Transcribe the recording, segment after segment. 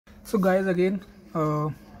So guys, again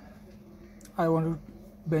I want to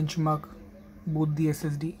benchmark both the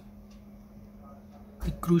SSD,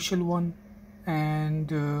 the Crucial one and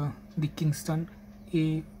the Kingston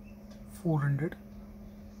A400.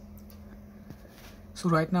 So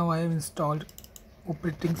right now I have installed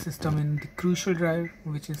operating system in the Crucial drive,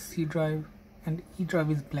 which is C drive, and E drive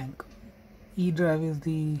is blank. E drive is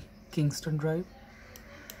the Kingston drive.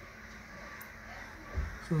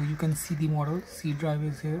 So you can see the model. C drive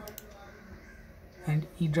is here and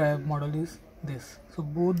E drive model is this. So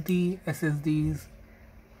both the SSDs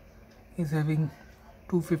is having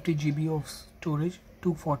 250 GB of storage,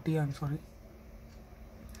 240 I'm sorry.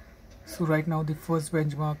 So right now the first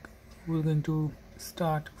benchmark we're going to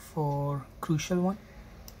start for Crucial one.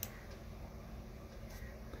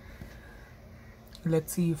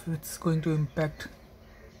 Let's see if it's going to impact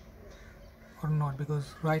or not,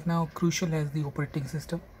 because right now Crucial has the operating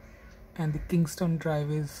system and the Kingston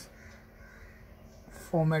drive is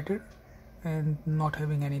formatted and not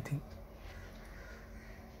having anything.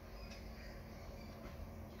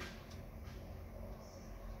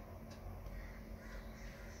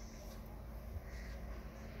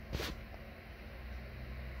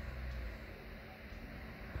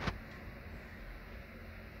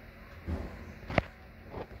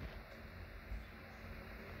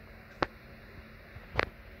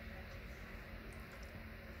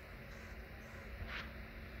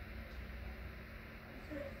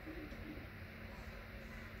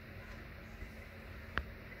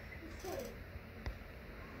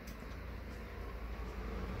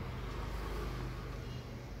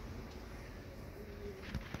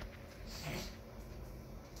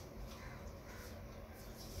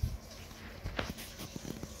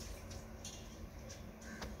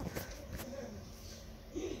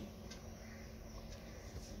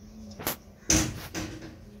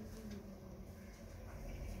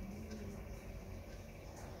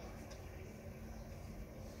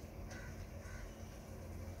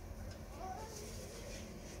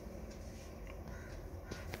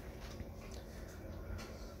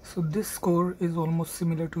 So this score is almost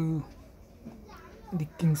similar to the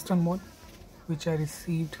Kingston one, which I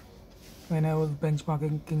received when I was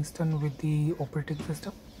benchmarking Kingston with the operating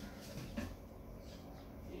system.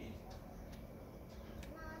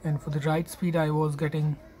 And for the write speed I was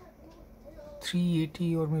getting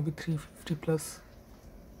 380 or maybe 350 plus.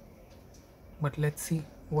 But let's see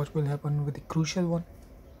what will happen with the Crucial one.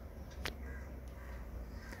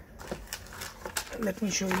 Let me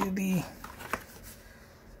show you the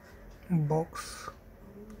box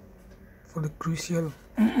for the Crucial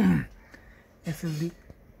SSD.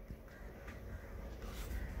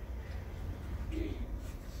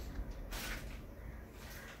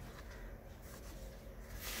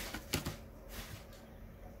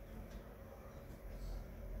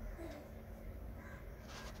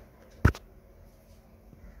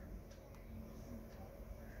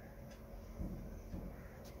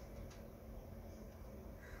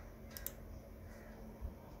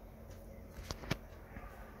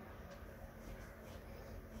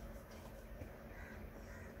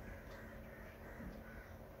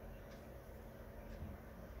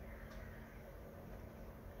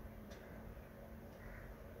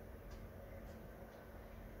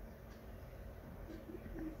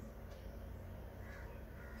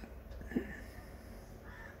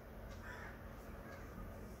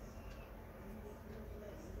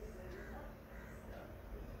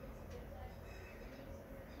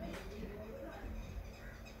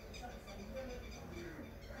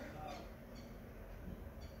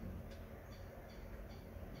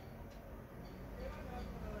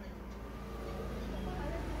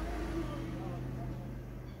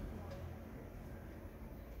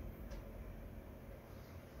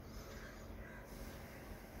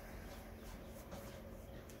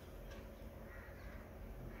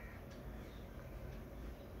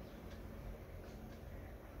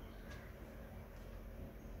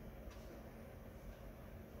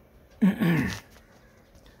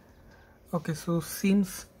 Okay, so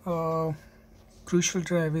seems Crucial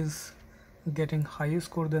drive is getting higher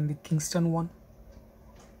score than the Kingston one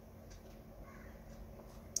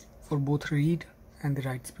for both read and the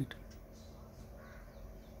write speed.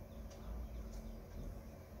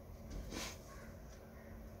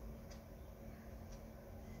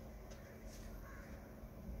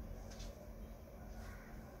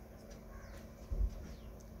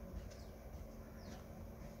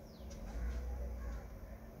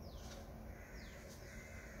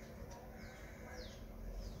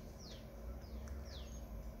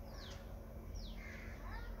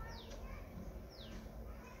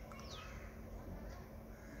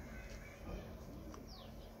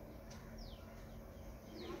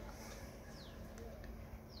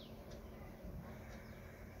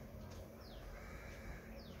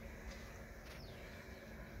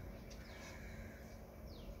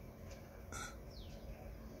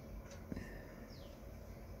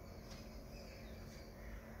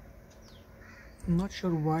 I'm not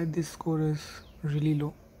sure why this score is really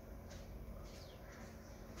low.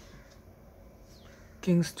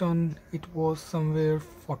 Kingston, it was somewhere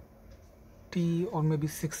 40 or maybe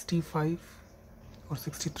 65 or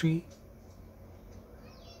 63.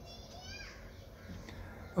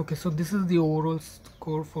 Okay, so this is the overall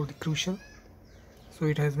score for the Crucial. So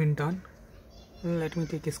it has been done. Let me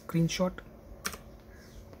take a screenshot.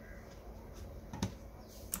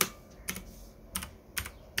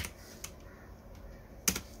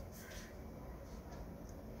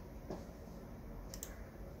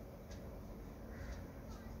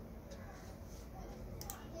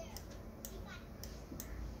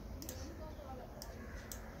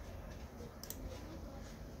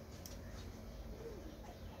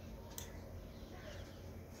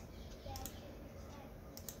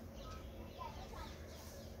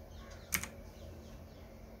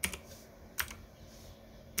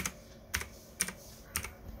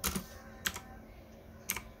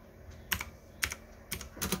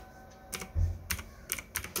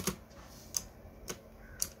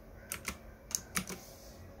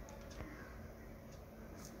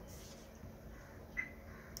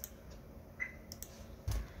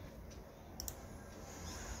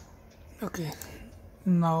 Okay,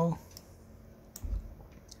 now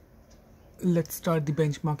let's start the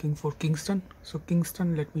benchmarking for Kingston. So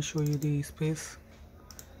Kingston, let me show you the space.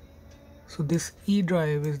 So this E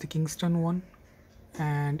drive is the Kingston one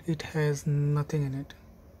and it has nothing in it.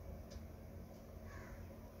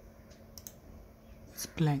 It's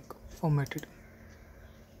blank, formatted.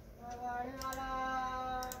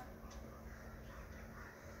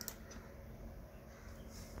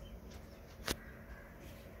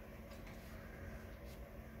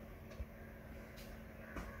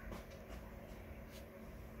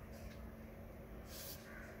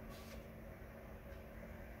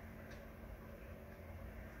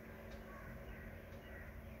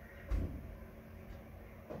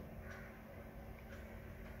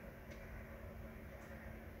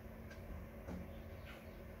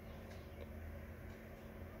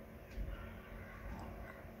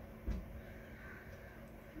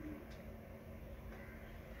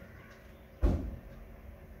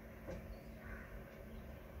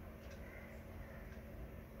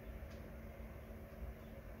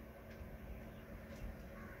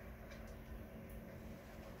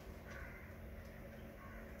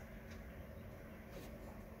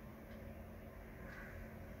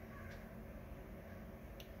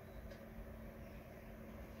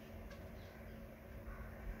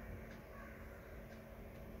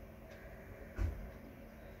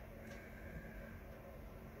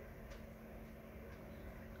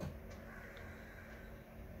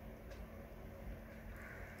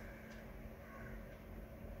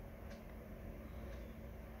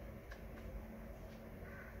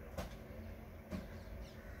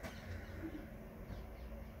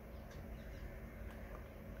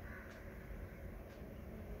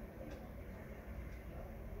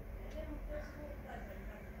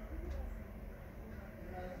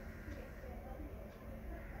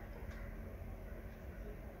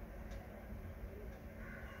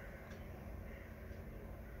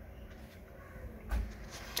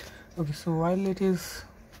 Okay, so while it is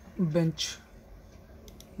bench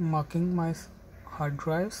marking my hard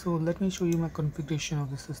drive, so let me show you my configuration of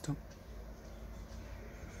the system.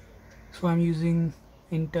 So I'm using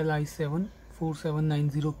Intel i7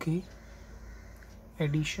 4790K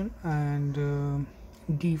edition and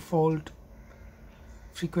default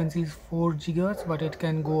frequency is 4 GHz, but it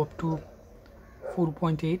can go up to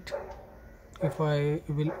 4.8 if I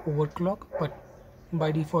will overclock, but by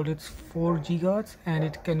default it's 4 GHz and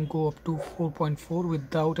it can go up to 4.4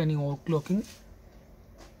 without any overclocking.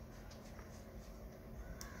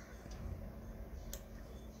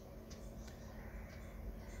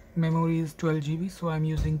 Memory is 12 GB, so I'm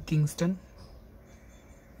using Kingston,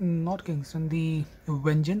 not Kingston, the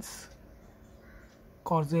Vengeance,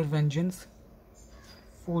 Corsair Vengeance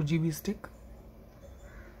 4 GB stick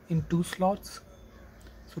in 2 slots,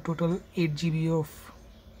 so total 8 GB of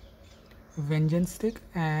Vengeance stick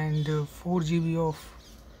and 4 GB of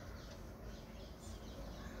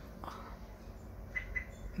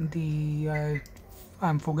the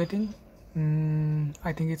I'm forgetting,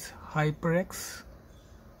 I think it's HyperX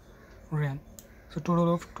RAM. So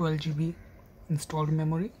total of 12 GB installed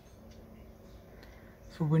memory.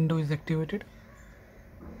 So window is activated.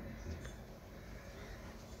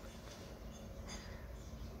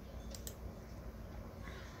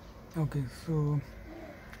 Okay, so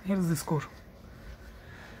here is the score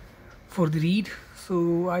for the read.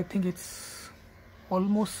 So I think it's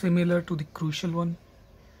almost similar to the Crucial one.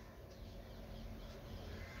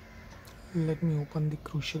 Let me open the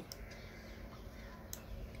Crucial.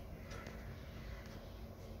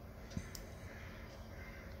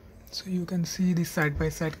 So you can see the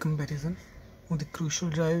side-by-side comparison of the Crucial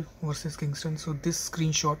drive versus Kingston. So this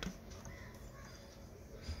screenshot,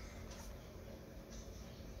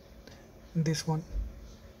 this one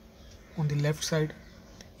on the left side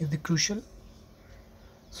is the Crucial.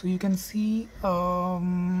 So you can see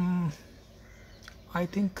I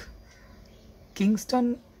think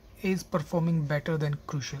Kingston is performing better than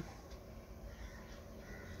Crucial.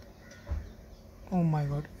 Oh my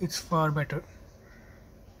god, it's far better.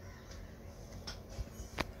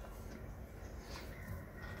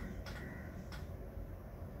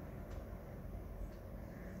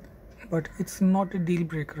 But it's not a deal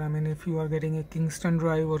breaker. I mean, if you are getting a Kingston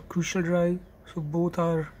drive or Crucial drive, so both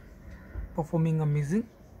are performing amazing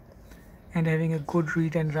and having a good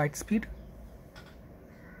read and write speed.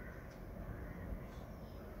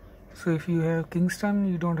 So if you have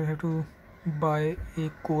Kingston, you don't have to buy a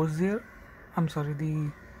Corsair,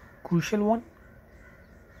 the Crucial one.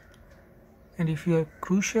 And if you have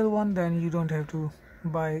Crucial one, then you don't have to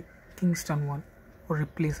buy Kingston one, or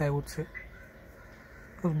replace, I would say,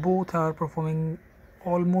 because both are performing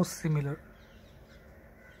almost similar.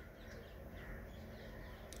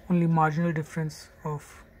 Only marginal difference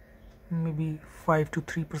of maybe 5 to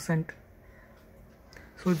 3%.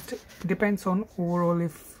 So it depends on overall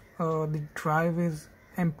if the drive is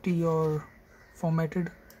empty or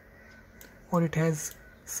formatted, or it has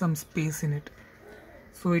some space in it.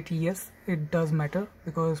 So yes, it does matter,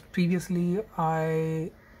 because previously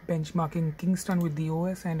I benchmarking Kingston with the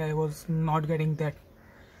OS and I was not getting that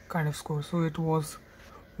kind of score, so it was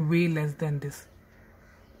way less than this.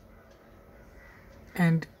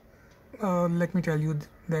 And let me tell you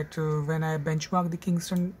that when I benchmark the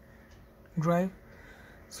Kingston drive,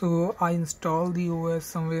 so I installed the OS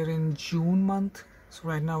somewhere in June month. So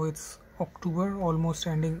right now it's October, almost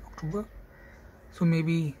ending October. So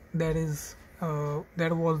maybe that is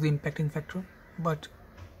that was the impacting factor, but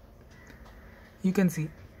you can see.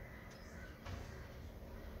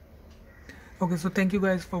 Okay, so thank you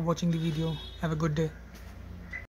guys for watching the video. Have a good day.